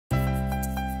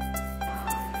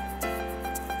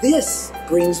This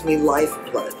brings me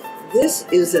lifeblood. This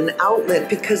is an outlet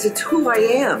because it's who I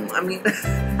am. I mean,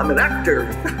 I'm an actor.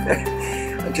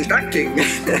 I'm just acting.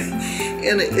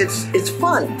 And it's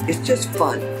fun. It's just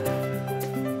fun.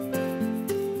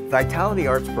 Vitality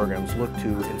Arts programs look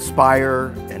to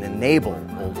inspire and enable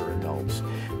older adults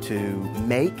to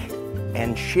make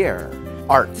and share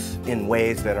arts in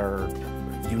ways that are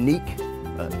unique,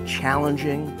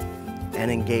 challenging,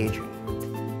 and engaging.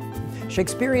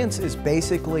 ShakeXperience is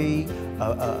basically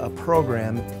a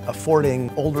program affording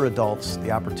older adults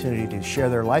the opportunity to share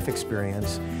their life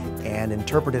experience and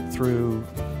interpret it through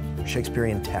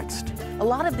Shakespearean text. A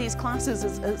lot of these classes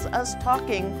is us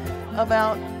talking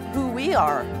about who we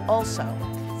are also.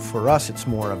 For us, it's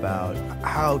more about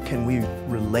how can we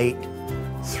relate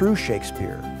through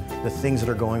Shakespeare the things that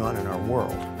are going on in our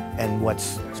world. And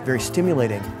what's very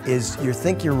stimulating is you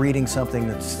think you're reading something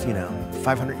that's,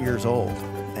 500 years old,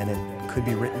 and it could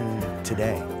be written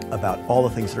today about all the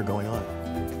things that are going on.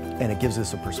 And it gives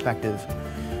us a perspective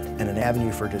and an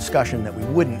avenue for discussion that we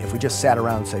wouldn't if we just sat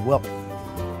around and say, well,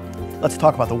 let's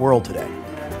talk about the world today.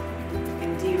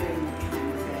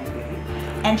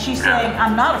 And she's saying,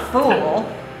 I'm not a fool.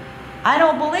 I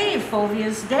don't believe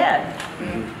Fulvia's dead.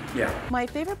 Yeah. My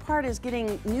favorite part is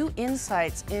getting new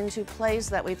insights into plays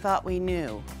that we thought we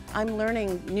knew. I'm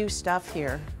learning new stuff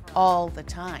here all the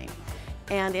time,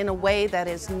 and in a way that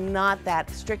is not that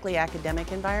strictly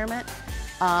academic environment,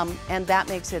 and that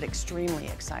makes it extremely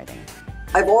exciting.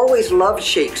 I've always loved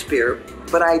Shakespeare,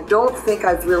 but I don't think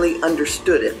I've really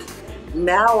understood it.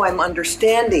 Now I'm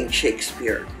understanding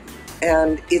Shakespeare,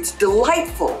 and it's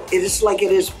delightful. It is like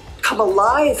it has come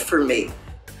alive for me.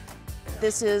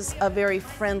 This is a very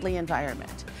friendly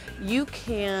environment. You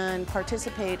can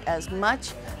participate as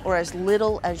much or as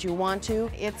little as you want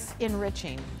to. It's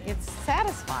enriching. It's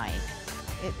satisfying.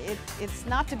 It's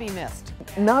not to be missed.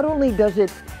 Not only does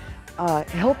it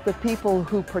help the people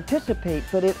who participate,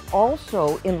 but it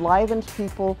also enlivens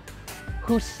people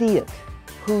who see it,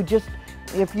 who just,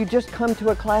 if you just come to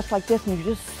a class like this and you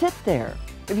just sit there,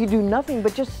 if you do nothing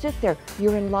but just sit there,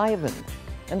 you're enlivened.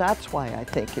 And that's why I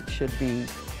think it should be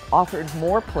offered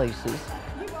more places.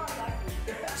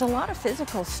 There's a lot of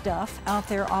physical stuff out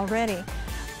there already,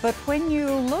 but when you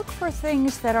look for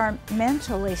things that are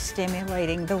mentally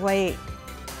stimulating the way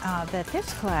that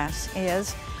this class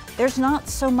is, there's not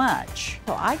so much.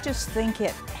 So I just think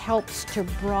it helps to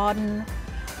broaden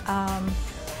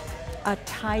a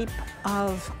type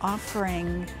of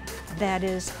offering that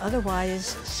is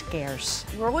otherwise scarce.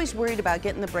 We're always worried about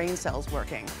getting the brain cells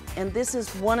working, and this is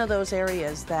one of those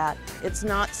areas that it's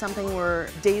not something we're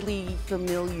daily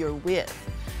familiar with.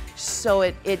 So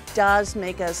it does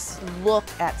make us look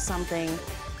at something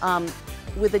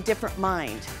with a different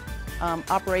mind,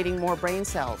 operating more brain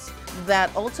cells, that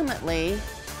ultimately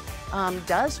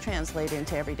does translate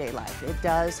into everyday life. It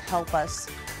does help us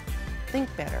think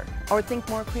better or think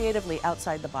more creatively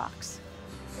outside the box.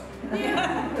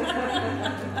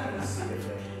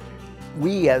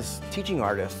 We as teaching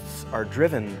artists are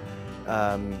driven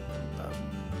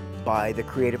by the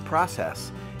creative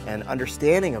process and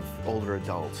understanding of older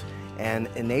adults, and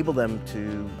enable them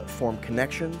to form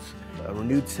connections, a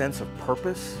renewed sense of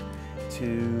purpose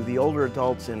to the older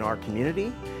adults in our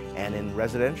community and in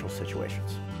residential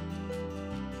situations.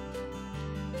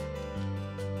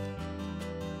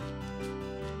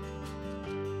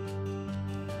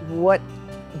 What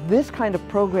this kind of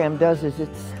program does is it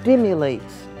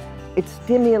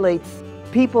stimulates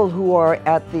people who are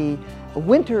at the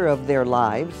winter of their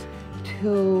lives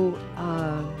to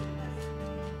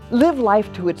live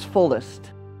life to its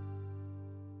fullest.